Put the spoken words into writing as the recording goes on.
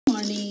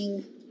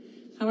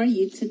How are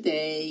you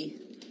today?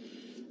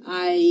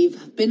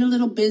 I've been a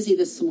little busy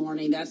this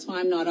morning. That's why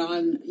I'm not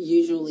on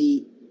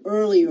usually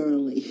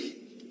early.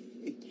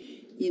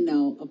 You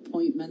know,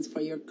 appointments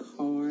for your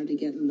car to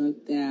get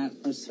looked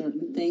at for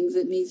certain things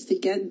that needs to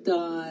get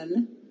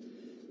done.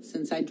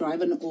 Since I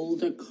drive an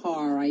older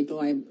car, I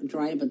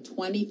drive a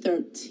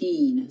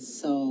 2013,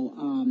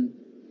 so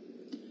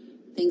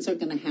things are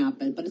going to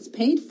happen. But it's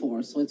paid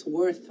for, so it's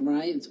worth,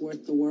 right? It's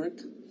worth the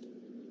work.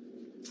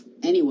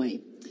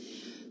 Anyway,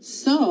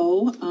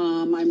 so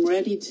I'm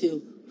ready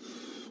to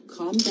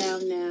calm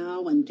down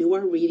now and do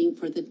our reading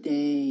for the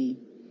day.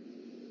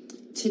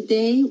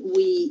 Today,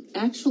 we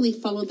actually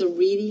follow the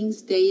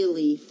readings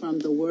daily from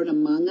the Word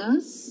Among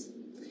Us.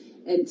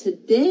 And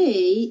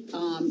today,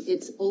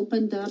 it's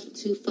opened up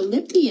to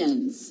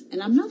Philippians.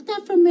 And I'm not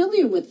that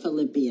familiar with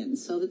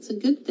Philippians, so that's a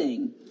good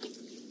thing.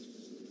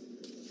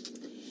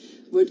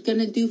 We're going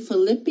to do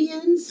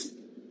Philippians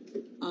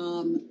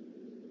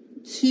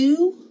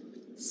 2,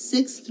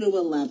 6 through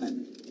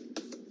 11.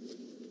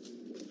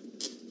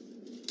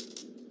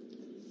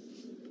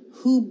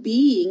 Who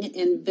being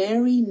in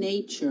very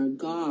nature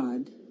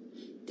God,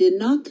 did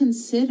not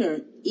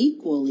consider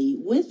equally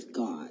with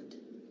God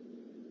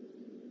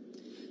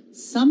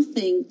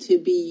something to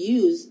be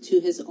used to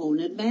his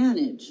own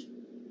advantage.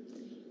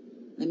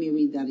 Let me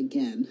read that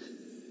again.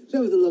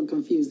 That was a little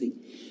confusing.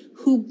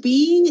 Who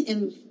being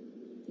in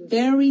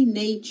very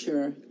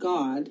nature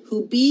God,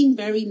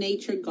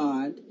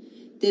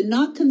 did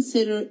not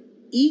consider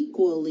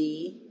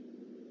equally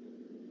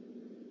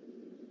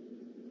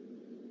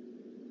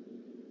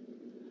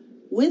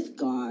with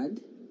God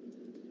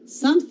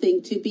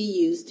something to be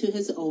used to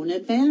his own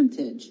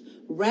advantage.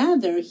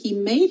 Rather, he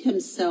made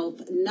himself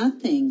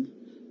nothing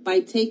by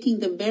taking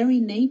the very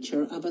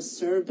nature of a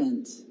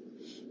servant,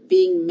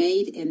 being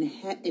made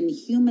in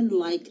human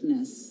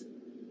likeness,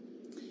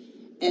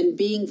 and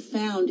being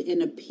found in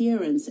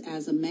appearance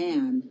as a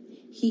man.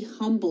 He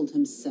humbled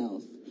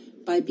himself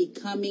by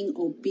becoming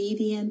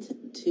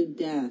obedient to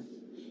death,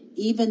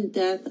 even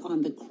death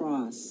on the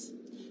cross.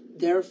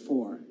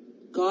 Therefore,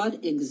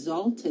 God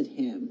exalted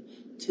him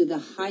to the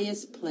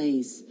highest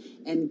place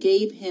and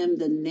gave him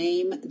the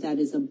name that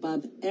is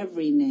above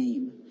every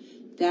name,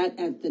 that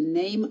at the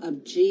name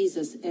of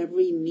Jesus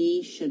every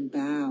knee should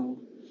bow,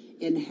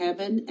 in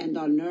heaven and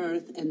on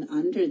earth and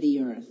under the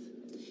earth,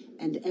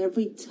 and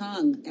every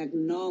tongue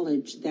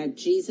acknowledge that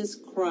Jesus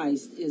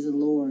Christ is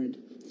Lord,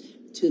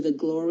 to the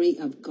glory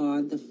of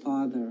God the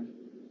Father.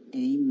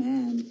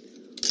 Amen.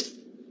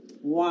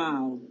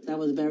 Wow, that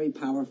was very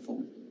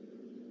powerful.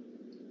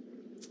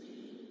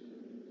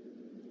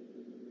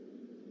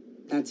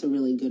 That's a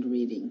really good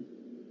reading.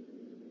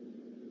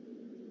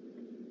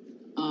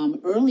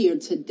 Earlier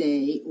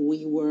today,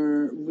 we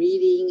were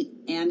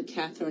reading Anne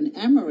Catherine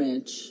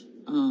Emmerich,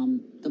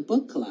 the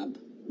book club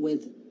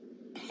with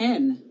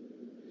Hen.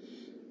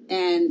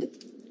 And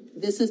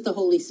this is the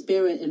Holy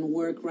Spirit in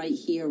work right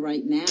here,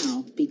 right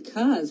now,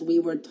 because we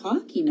were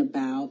talking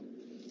about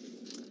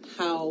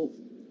how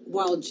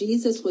while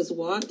Jesus was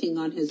walking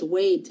on his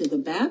way to the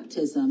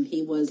baptism,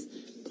 he was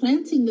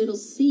planting little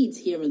seeds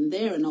here and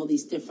there in all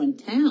these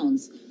different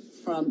towns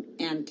from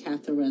Anne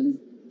Catherine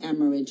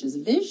Emmerich's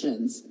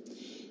visions.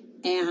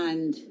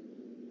 And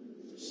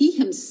he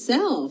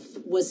himself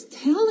was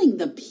telling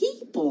the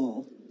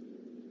people,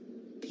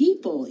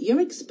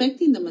 you're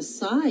expecting the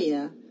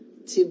Messiah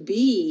to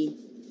be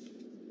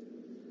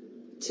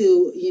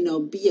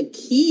a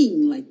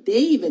king like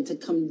David, to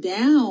come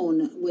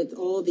down with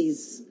all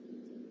this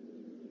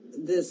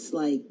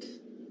like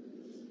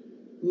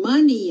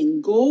money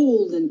and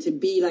gold and to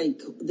be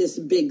like this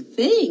big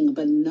thing.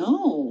 But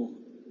no,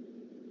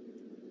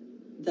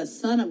 the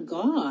Son of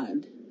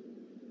God,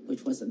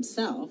 which was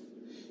himself,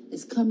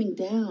 is coming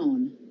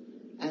down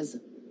as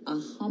a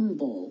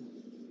humble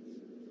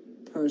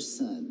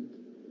person,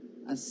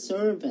 a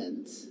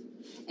servant.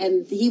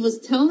 And he was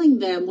telling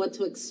them what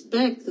to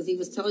expect, because he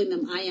was telling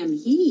them, I am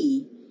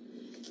he.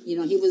 You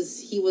know, he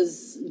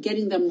was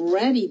getting them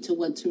ready to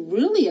what to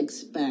really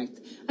expect.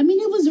 I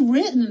mean, it was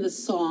written in the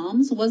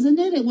Psalms, wasn't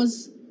it? It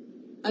was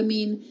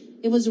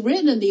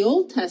written in the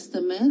Old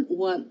Testament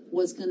what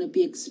was going to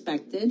be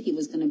expected. He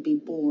was going to be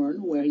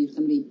born where he was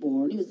going to be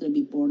born. He was going to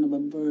be born of a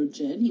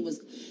virgin.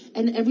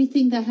 And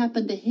everything that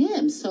happened to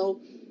him.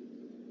 So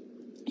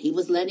he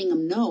was letting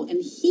them know.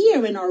 And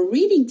here in our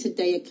reading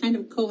today, it kind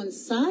of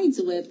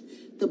coincides with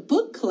the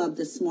book club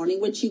this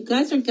morning, which you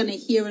guys are going to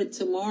hear it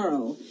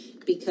tomorrow,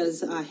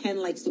 because Hen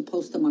likes to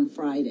post them on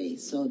Friday.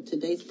 So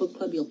today's book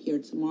club you'll hear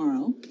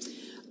tomorrow.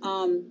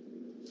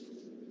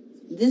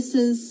 This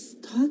is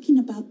talking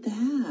about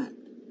that.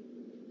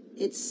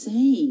 It's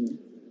saying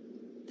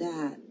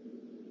that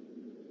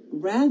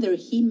rather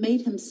he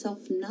made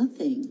himself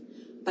nothing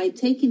by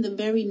taking the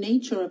very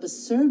nature of a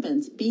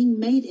servant, being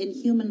made in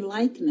human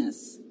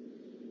likeness,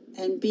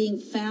 and being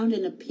found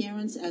in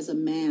appearance as a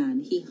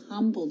man. He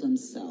humbled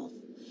himself.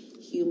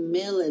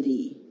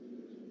 Humility,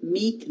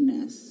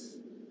 meekness.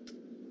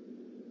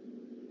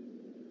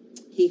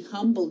 He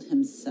humbled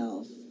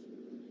himself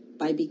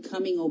by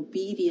becoming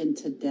obedient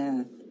to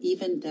death,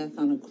 even death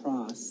on a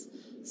cross.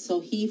 So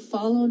he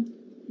followed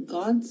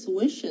God's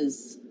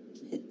wishes.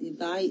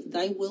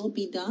 Thy will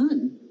be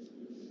done.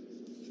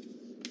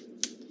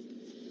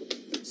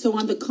 So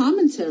on the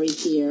commentary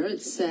here,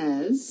 it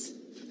says,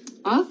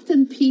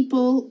 often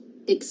people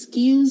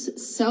excuse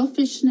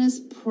selfishness,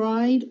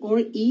 pride, or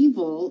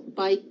evil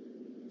by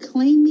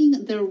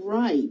claiming their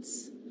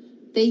rights.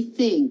 They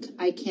think,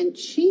 I can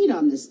cheat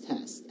on this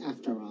test,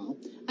 after all.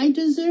 I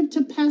deserve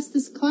to pass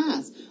this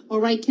class.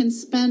 Or I can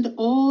spend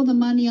all the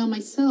money on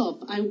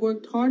myself. I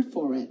worked hard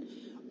for it.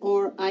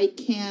 Or I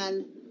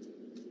can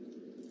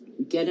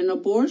get an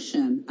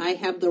abortion. I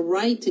have the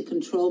right to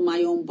control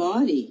my own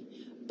body.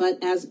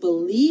 But as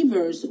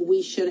believers,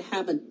 we should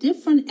have a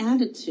different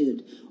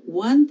attitude,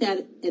 one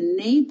that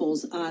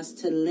enables us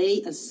to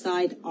lay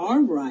aside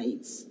our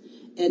rights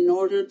in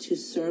order to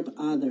serve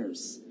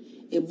others.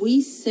 If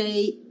we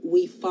say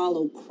we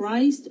follow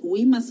Christ,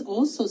 we must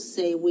also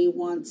say we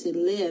want to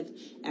live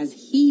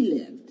as he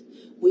lived.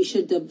 We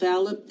should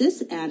develop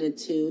this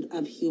attitude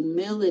of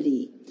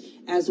humility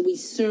as we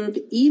serve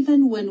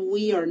even when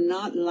we are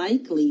not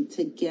likely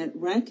to get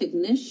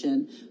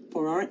recognition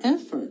for our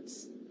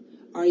efforts.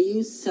 Are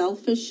you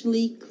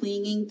selfishly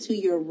clinging to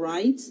your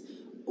rights,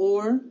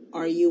 or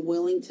are you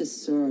willing to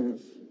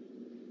serve?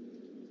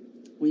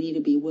 We need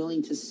to be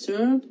willing to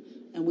serve,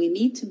 and we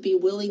need to be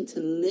willing to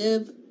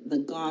live the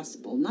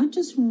gospel. Not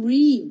just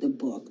read the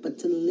book, but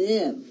to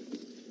live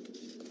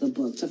the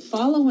book, to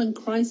follow in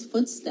Christ's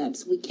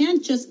footsteps. We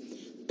can't just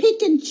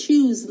pick and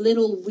choose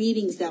little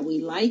readings that we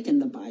like in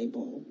the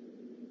Bible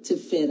to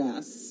fit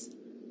us.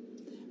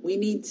 We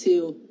need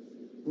to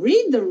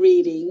read the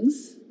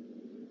readings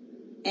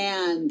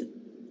and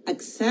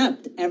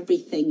accept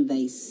everything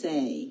they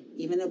say.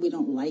 Even if we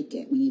don't like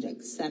it, we need to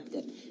accept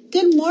it.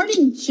 Good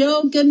morning,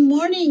 Joe. Good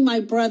morning,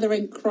 my brother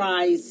in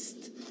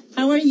Christ.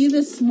 How are you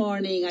this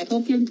morning? I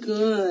hope you're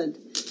good.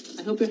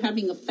 I hope you're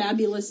having a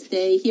fabulous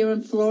day. Here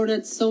in Florida,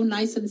 it's so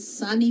nice and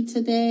sunny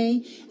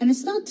today. And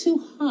it's not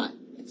too hot.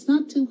 It's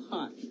not too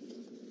hot.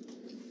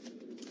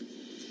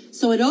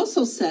 So it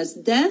also says,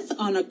 death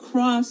on a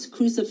cross,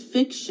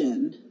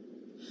 crucifixion,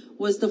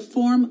 was the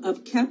form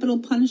of capital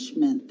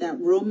punishment that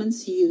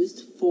Romans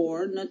used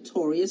for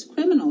notorious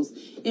criminals.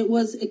 It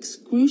was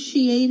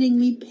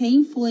excruciatingly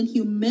painful and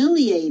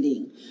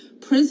humiliating.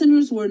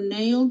 Prisoners were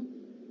nailed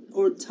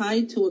or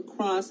tied to a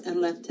cross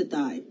and left to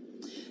die.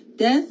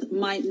 Death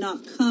might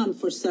not come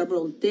for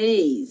several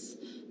days,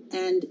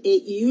 and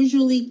it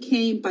usually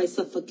came by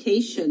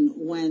suffocation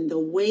when the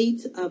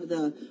weight of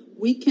the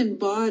weakened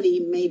body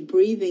made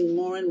breathing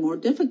more and more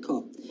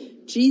difficult.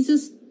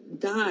 Jesus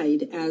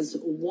died as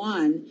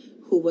one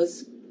who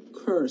was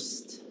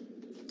cursed.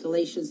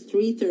 Galatians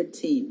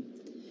 3:13.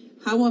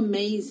 How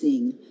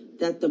amazing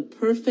that the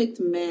perfect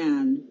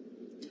man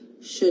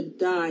should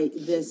die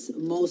this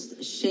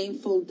most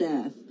shameful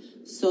death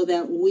so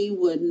that we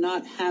would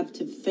not have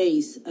to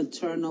face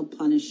eternal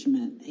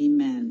punishment.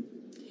 Amen.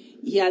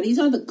 Yeah, these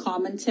are the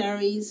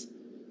commentaries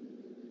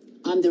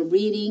on the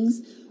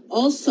readings.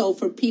 Also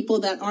for people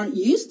that aren't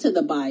used to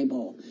the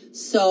Bible.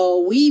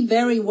 So we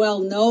very well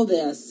know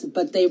this,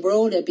 but they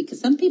wrote it because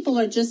some people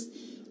are just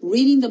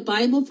reading the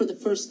Bible for the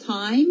first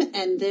time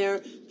and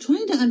they're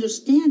trying to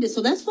understand it.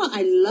 So that's why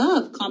I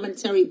love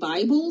commentary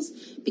Bibles,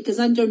 because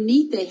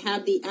underneath they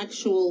have the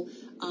actual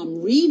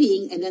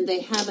reading, and then they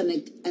have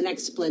an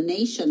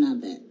explanation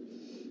of it.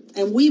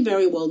 And we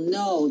very well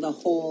know the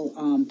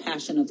whole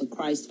Passion of the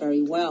Christ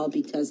very well,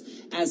 because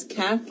as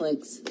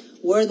Catholics,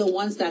 we're the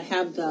ones that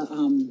have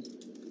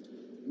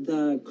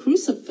the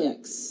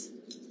crucifix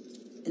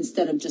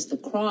instead of just the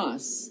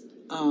cross.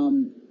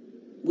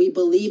 We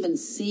believe in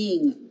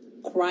seeing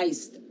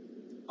Christ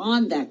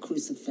on that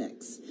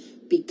crucifix,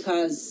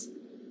 because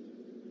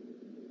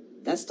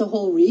that's the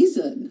whole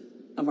reason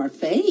of our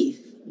faith,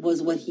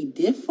 was what he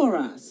did for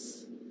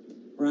us,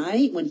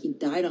 right? When he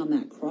died on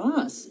that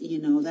cross,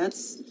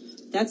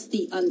 that's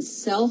the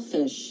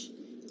unselfish,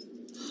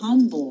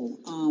 humble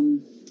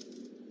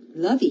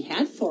love he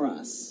had for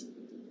us,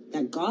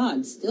 that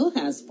God still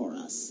has for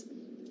us.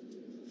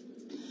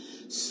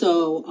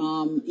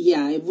 So,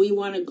 if we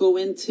want to go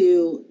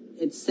into,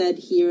 it said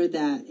here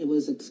that it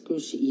was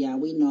excruciating. Yeah,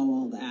 we know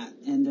all that.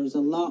 And there's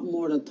a lot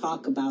more to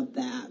talk about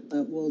that,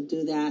 but we'll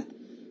do that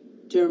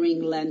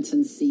during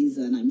Lenten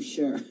season, I'm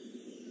sure.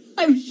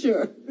 I'm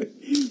sure.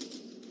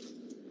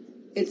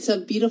 It's a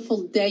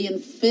beautiful day in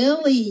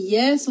Philly.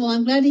 Yes, well,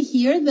 I'm glad to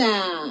hear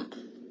that.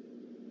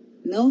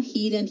 No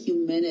heat and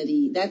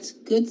humidity. That's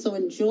good, so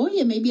enjoy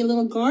it. Maybe a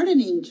little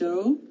gardening,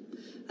 Joe.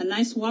 A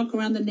nice walk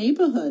around the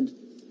neighborhood.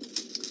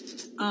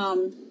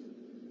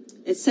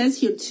 It says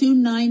here,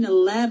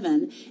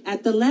 2:9-11,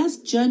 at the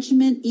last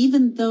judgment,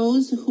 even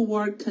those who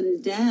are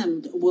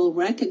condemned will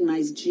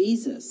recognize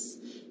Jesus.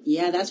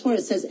 Yeah, that's where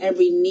it says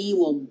every knee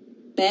will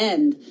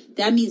bend.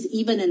 That means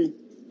even in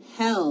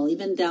hell,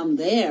 even down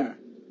there,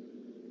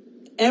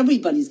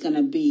 everybody's going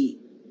to be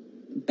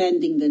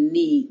bending the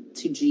knee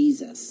to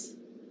Jesus,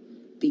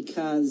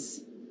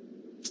 because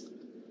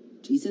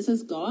Jesus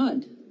is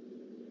God.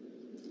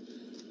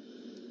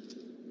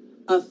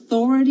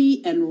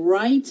 authority and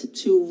right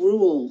to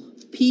rule.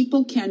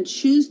 People can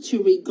choose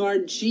to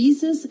regard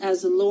Jesus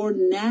as Lord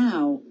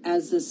now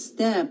as a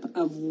step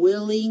of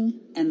willing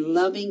and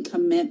loving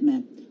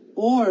commitment,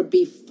 or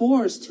be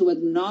forced to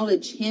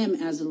acknowledge him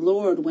as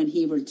Lord when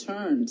he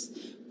returns.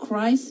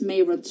 Christ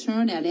may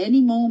return at any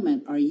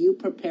moment. Are you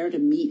prepared to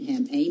meet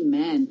him?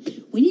 Amen.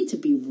 We need to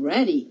be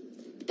ready.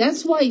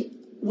 That's why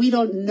we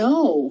don't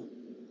know.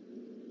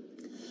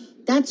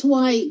 That's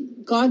why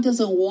God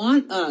doesn't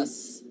want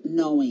us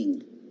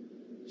knowing.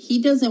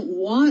 He doesn't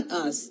want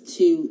us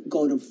to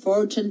go to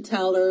fortune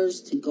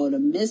tellers, to go to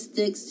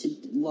mystics,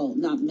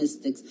 not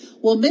mystics.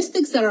 Well,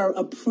 mystics that are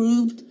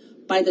approved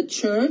by the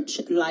church,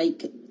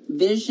 like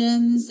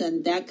visions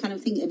and that kind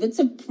of thing. If it's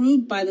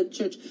approved by the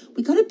church,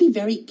 we got to be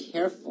very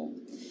careful.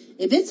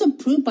 If it's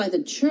approved by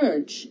the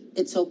church,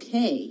 it's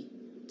okay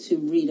to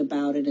read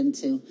about it and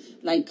to,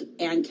 like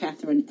Anne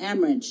Catherine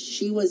Emmerich,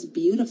 she was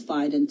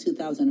beatified in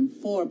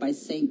 2004 by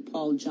St.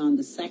 Paul John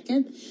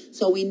II.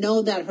 So we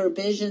know that her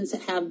visions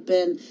have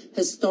been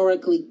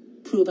historically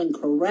proven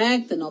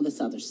correct and all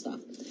this other stuff.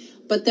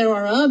 But there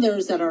are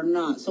others that are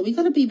not. So we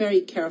got to be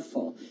very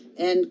careful.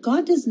 And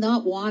God does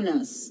not want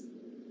us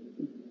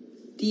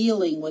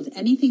dealing with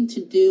anything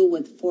to do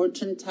with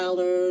fortune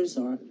tellers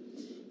or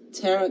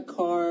tarot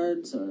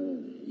cards or,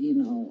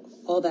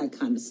 all that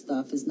kind of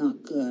stuff is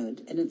not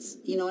good. And it's,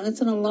 and it's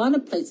in a lot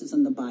of places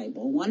in the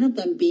Bible. One of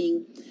them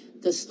being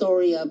the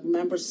story of,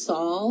 remember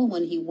Saul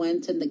when he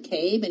went in the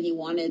cave and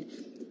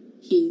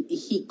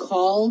he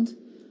called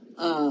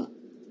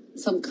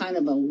some kind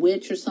of a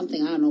witch or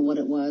something, I don't know what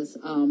it was,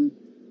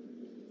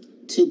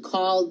 to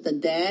call the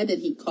dead,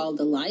 and he called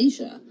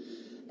Elijah.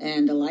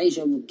 And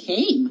Elijah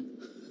came.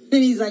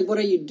 And he's like, what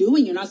are you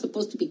doing? You're not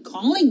supposed to be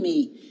calling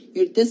me.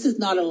 This is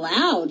not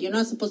allowed. You're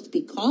not supposed to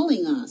be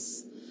calling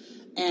us.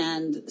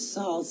 And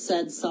Saul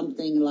said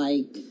something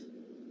like,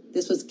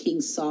 this was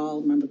King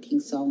Saul. Remember King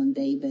Saul and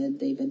David?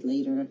 David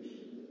later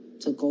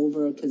took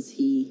over because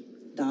he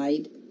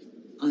died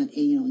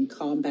in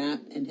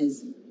combat. And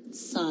his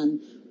son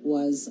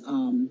was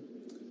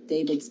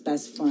David's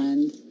best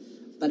friend.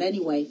 But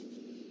anyway,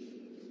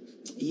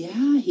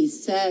 he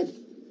said,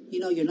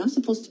 you're not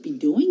supposed to be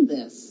doing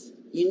this.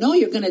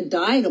 You're going to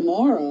die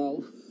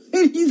tomorrow.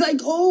 And he's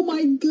like, oh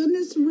my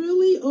goodness,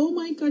 really? Oh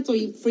my God. So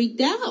he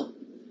freaked out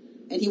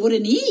and he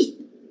wouldn't eat.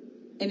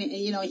 And,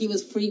 he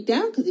was freaked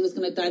out because he was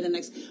going to die the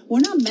next. We're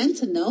not meant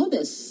to know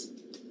this.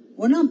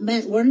 We're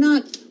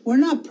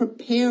not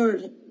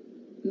prepared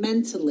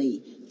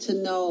mentally to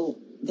know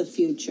the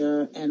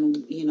future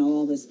and,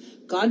 all this.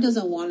 God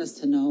doesn't want us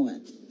to know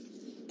it.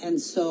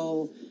 And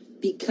so,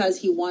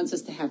 because he wants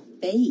us to have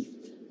faith,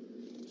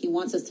 he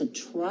wants us to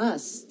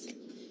trust,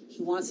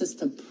 he wants us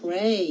to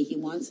pray, he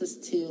wants us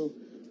to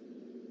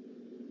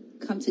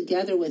come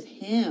together with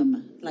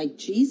him like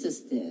Jesus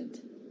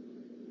did.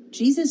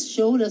 Jesus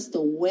showed us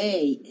the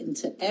way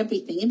into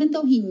everything. Even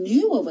though he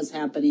knew what was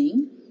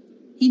happening,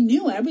 he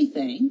knew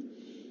everything,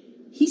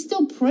 he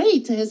still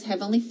prayed to his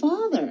heavenly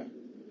Father.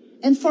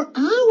 And for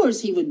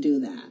hours he would do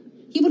that.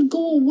 He would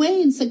go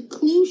away in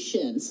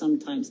seclusion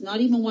sometimes,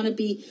 not even want to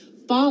be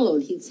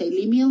followed. He'd say,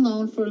 leave me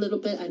alone for a little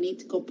bit. I need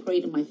to go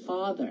pray to my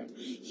Father.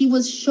 He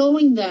was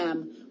showing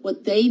them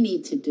what they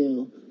need to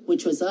do,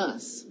 which was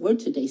us. We're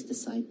today's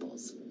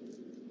disciples.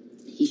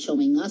 He's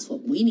showing us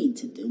what we need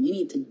to do. We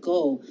need to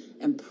go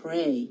and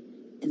pray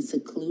in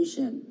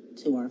seclusion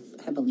to our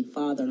Heavenly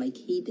Father like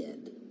he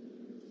did.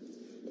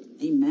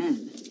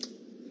 Amen.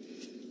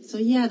 So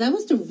that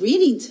was the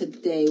reading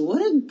today.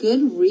 What a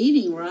good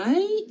reading,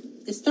 right?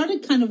 It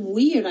started kind of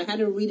weird. I had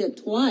to read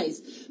it twice.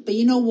 But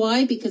you know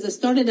why? Because it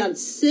started on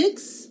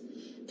 6,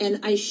 and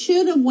I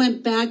should have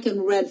went back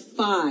and read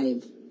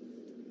 5.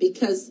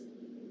 Because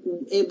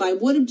if I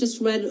would have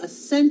just read a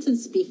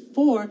sentence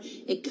before,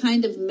 it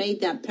kind of made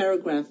that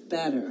paragraph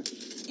better.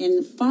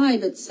 In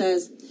 5, it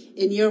says,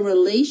 in your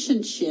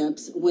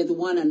relationships with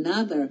one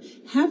another,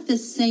 have the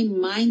same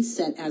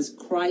mindset as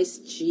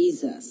Christ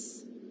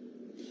Jesus,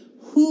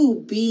 who,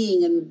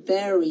 being in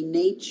very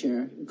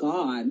nature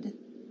God,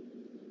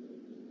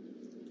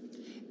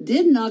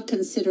 did not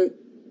consider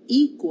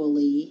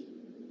equally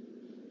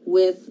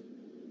with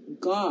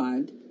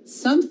God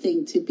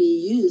something to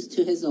be used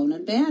to his own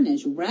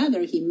advantage.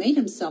 Rather, he made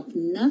himself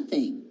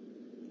nothing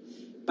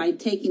by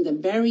taking the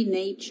very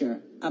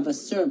nature of a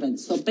servant.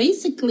 So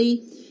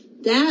basically,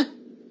 that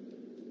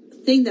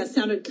thing that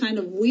sounded kind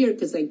of weird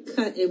because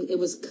it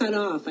was cut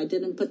off. I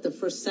didn't put the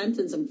first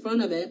sentence in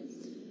front of it.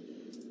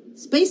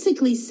 It's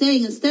basically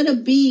saying instead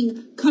of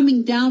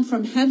coming down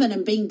from heaven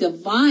and being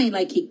divine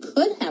like he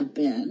could have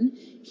been,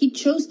 he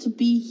chose to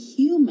be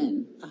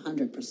human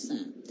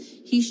 100%.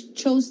 He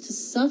chose to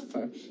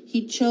suffer.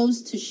 He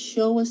chose to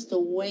show us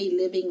the way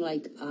living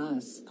like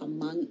us,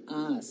 among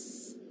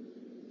us.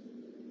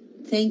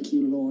 Thank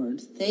you, Lord.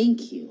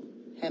 Thank you,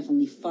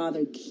 Heavenly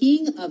Father,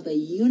 King of the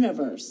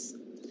universe,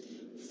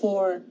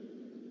 for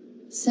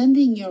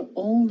sending your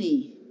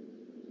only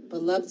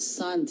beloved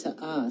Son to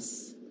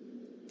us,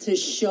 to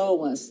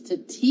show us, to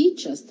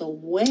teach us the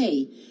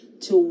way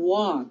to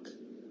walk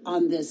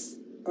on this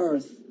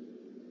earth.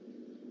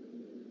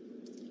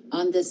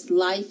 on this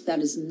life that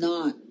is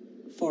not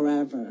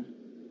forever.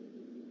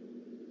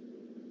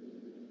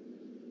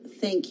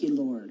 Thank you,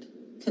 Lord.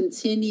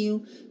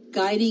 Continue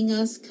guiding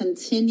us,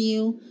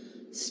 continue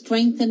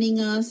strengthening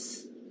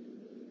us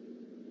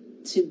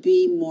to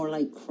be more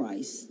like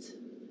Christ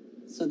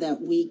so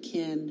that we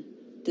can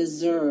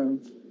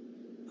deserve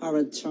our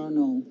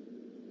eternal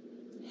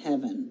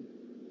heaven.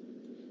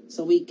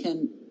 So we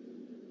can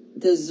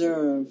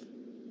deserve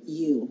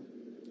you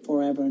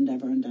forever and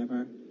ever and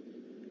ever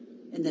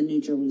in the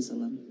New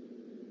Jerusalem.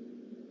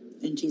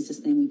 In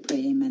Jesus' name we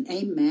pray, amen.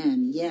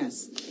 Amen,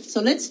 yes.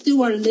 So let's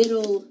do our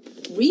little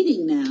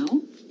reading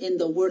now in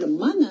the Word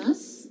Among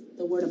Us.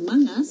 The Word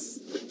Among Us.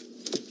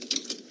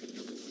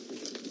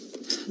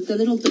 The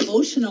little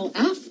devotional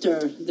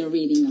after the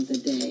reading of the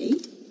day.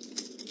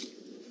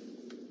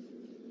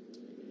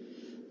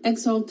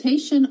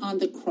 Exaltation on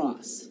the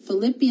cross.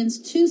 Philippians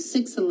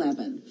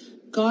 2:6-11.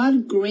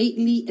 God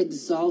greatly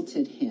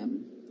exalted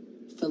him.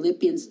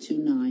 Philippians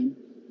 2:9.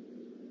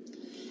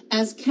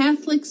 As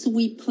Catholics,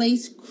 we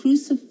place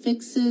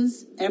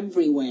crucifixes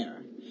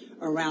everywhere,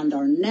 around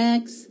our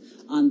necks,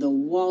 on the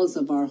walls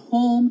of our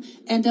home,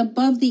 and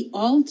above the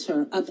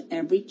altar of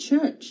every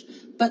church.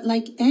 But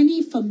like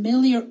any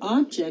familiar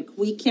object,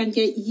 we can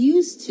get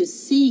used to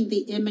seeing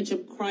the image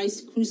of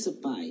Christ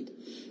crucified,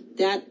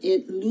 that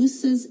it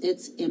loses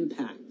its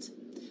impact.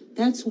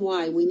 That's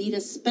why we need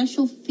a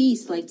special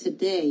feast like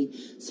today,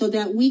 so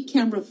that we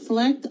can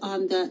reflect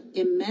on the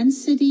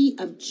immensity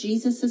of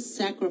Jesus'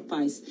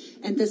 sacrifice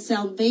and the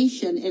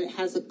salvation it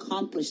has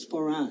accomplished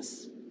for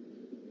us.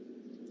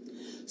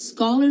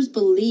 Scholars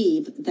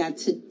believe that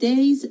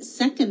today's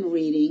second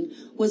reading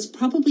was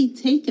probably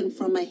taken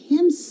from a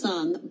hymn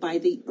sung by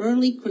the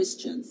early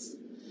Christians.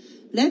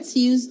 Let's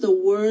use the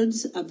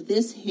words of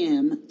this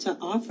hymn to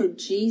offer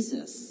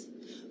Jesus,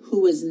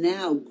 who is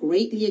now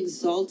greatly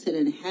exalted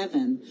in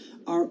heaven,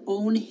 our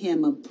own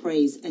hymn of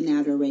praise and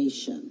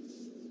adoration.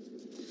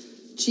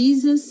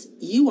 Jesus,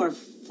 you are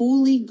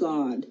fully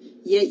God,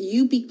 yet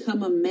you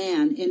become a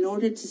man in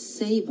order to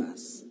save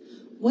us.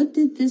 What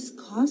did this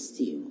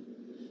cost you?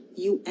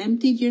 You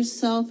emptied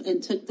yourself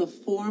and took the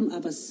form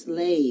of a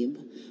slave,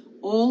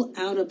 all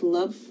out of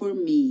love for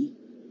me.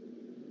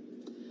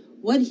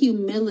 What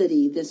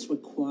humility this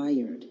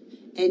required,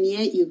 and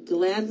yet you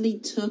gladly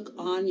took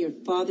on your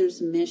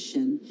Father's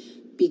mission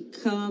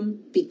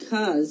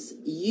because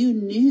you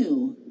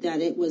knew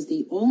that it was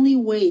the only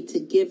way to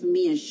give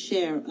me a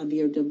share of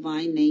your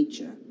divine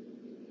nature.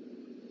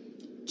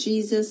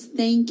 Jesus,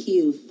 thank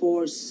you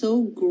for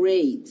so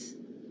great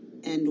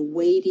and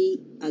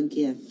weighty a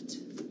gift.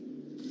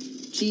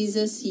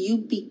 Jesus, you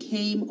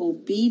became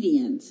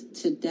obedient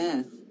to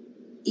death,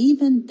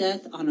 even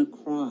death on a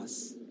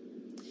cross.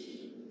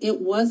 It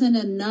wasn't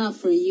enough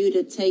for you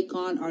to take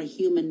on our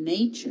human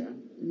nature.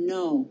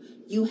 No,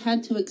 you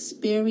had to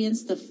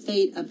experience the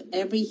fate of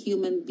every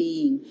human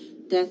being,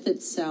 death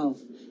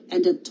itself,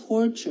 and a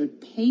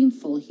tortured,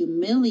 painful,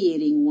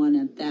 humiliating one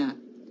at that.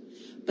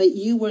 But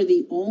you were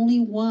the only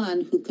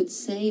one who could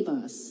save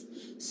us.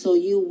 So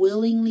you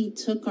willingly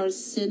took our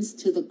sins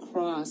to the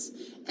cross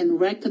and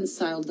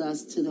reconciled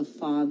us to the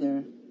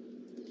Father.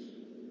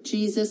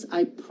 Jesus,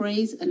 I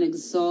praise and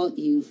exalt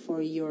you for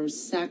your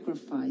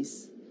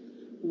sacrifice,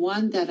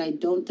 one that I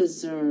don't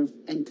deserve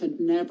and could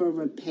never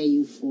repay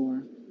you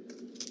for.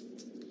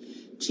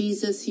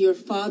 Jesus, your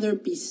Father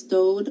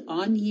bestowed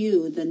on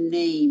you the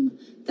name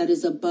that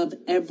is above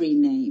every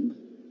name.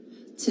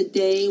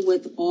 Today,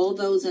 with all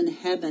those in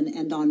heaven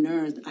and on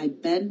earth, I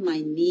bend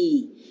my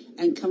knee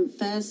and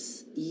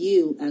confess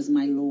you as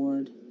my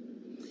Lord.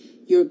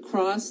 Your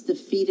cross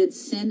defeated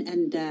sin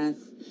and death.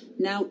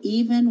 Now,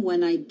 even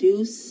when I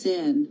do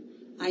sin,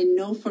 I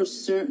know for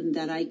certain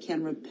that I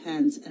can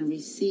repent and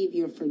receive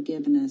your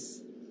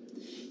forgiveness.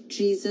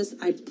 Jesus,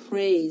 I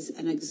praise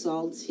and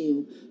exalt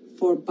you,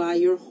 for by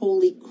your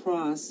holy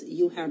cross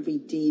you have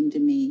redeemed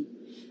me,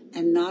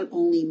 and not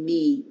only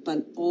me,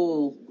 but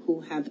all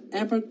who have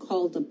ever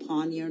called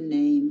upon your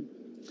name.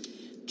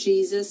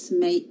 Jesus,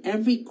 may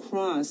every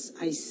cross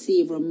I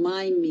see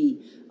remind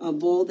me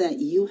of all that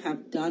you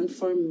have done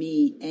for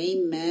me.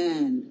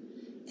 Amen.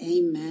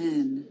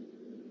 Amen.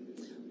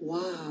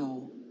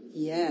 Wow.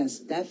 Yes,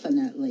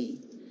 definitely.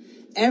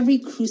 Every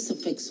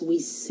crucifix we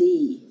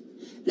see,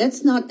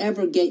 let's not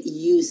ever get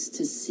used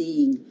to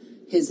seeing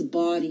his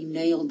body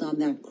nailed on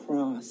that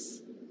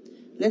cross.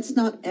 Let's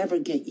not ever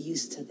get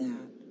used to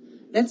that.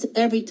 Let's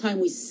every time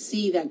we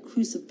see that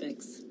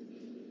crucifix,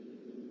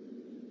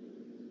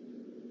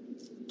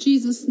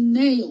 Jesus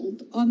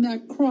nailed on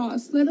that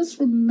cross, let us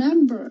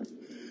remember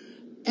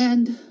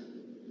and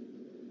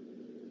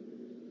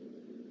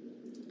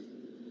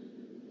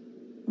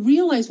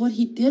realize what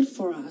he did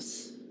for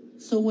us.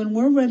 So when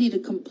we're ready to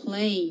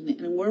complain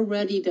and we're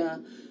ready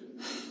to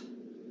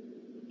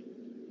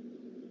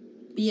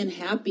be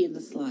unhappy in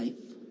this life,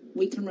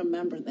 we can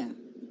remember that.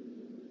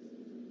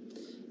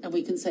 And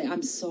we can say,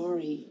 I'm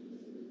sorry.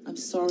 I'm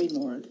sorry,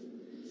 Lord.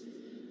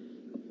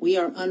 We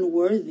are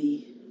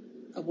unworthy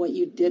of what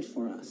you did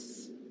for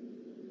us.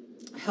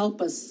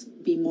 Help us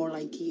be more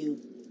like you.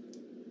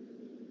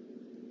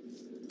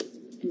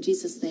 In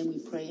Jesus' name we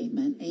pray,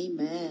 amen.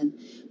 Amen.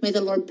 May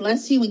the Lord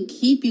bless you and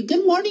keep you.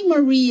 Good morning,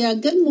 Maria.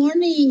 Good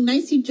morning.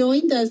 Nice you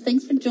joined us.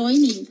 Thanks for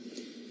joining.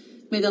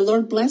 May the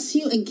Lord bless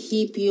you and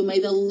keep you. May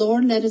the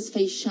Lord let his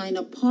face shine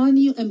upon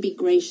you and be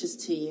gracious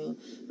to you.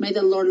 May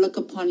the Lord look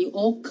upon you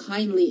all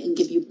kindly and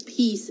give you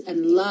peace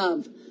and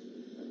love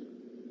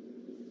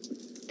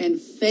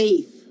and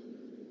faith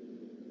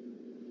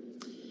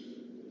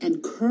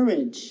and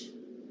courage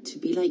to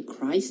be like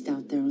Christ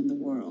out there in the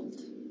world.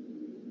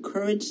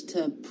 Courage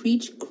to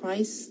preach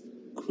Christ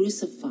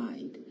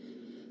crucified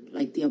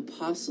like the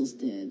apostles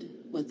did,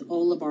 with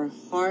all of our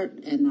heart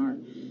and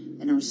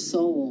our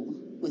soul,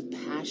 with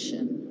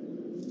passion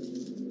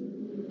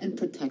and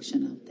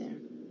protection out there.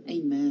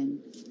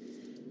 Amen.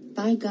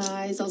 Bye,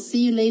 guys. I'll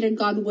see you later,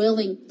 God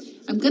willing.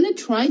 I'm going to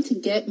try to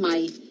get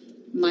my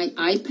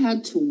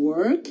iPad to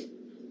work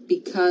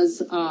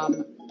because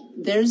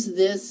there's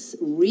this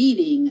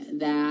reading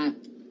that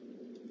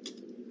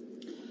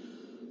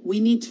we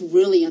need to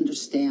really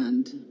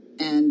understand.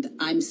 And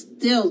I'm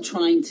still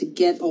trying to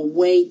get a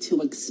way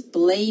to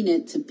explain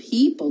it to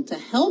people, to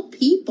help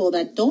people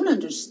that don't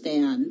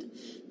understand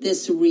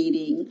this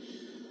reading,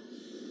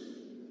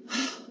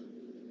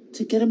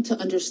 to get them to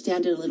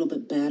understand it a little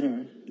bit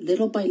better,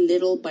 little by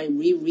little, by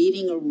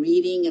rereading a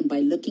reading and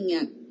by looking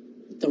at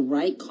the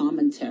right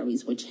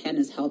commentaries, which Hen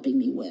is helping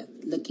me with,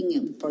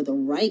 looking for the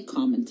right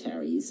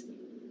commentaries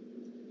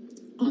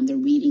on the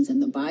readings in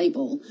the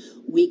Bible.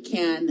 We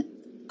can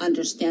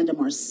understand them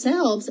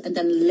ourselves and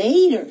then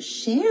later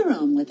share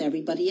them with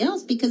everybody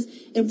else. Because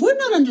if we're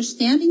not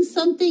understanding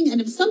something,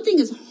 and if something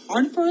is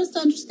hard for us to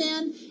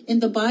understand in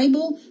the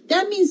Bible,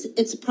 that means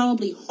it's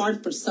probably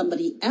hard for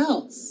somebody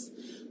else.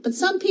 But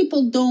some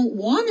people don't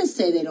want to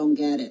say they don't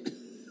get it.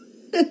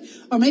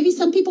 Or maybe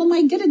some people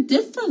might get it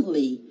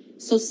differently.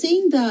 So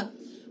seeing the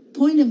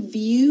point of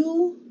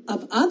view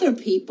of other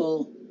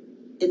people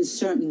in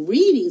certain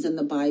readings in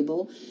the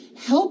Bible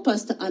help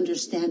us to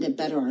understand it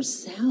better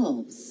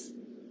ourselves.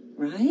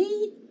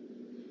 Right?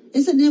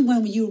 Isn't it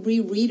when you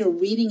reread a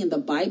reading in the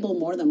Bible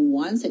more than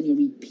once and you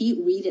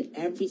read it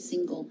every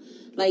single,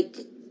 like,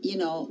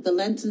 the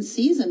Lenten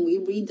season, we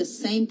read the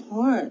same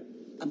part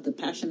of the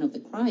Passion of the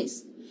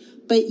Christ.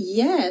 But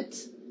yet,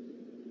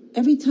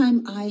 every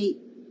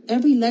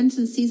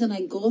Lenten season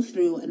I go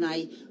through and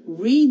I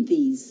read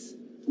these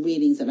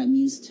readings that I'm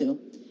used to,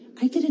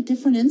 I get a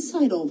different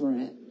insight over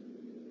it.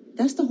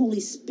 That's the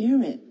Holy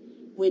Spirit,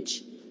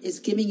 which is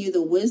giving you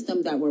the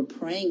wisdom that we're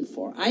praying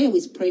for. I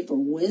always pray for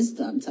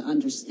wisdom to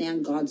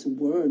understand God's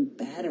word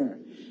better,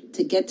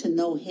 to get to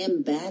know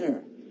him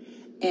better.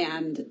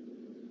 And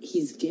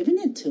he's given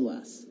it to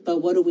us.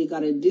 But what do we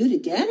got to do to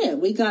get it?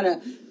 We got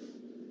to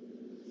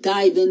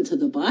dive into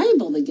the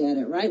Bible to get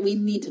it, right? We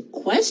need to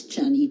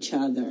question each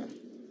other.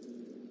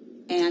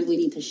 And we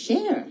need to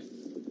share.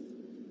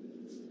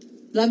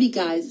 Love you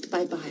guys.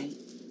 Bye-bye.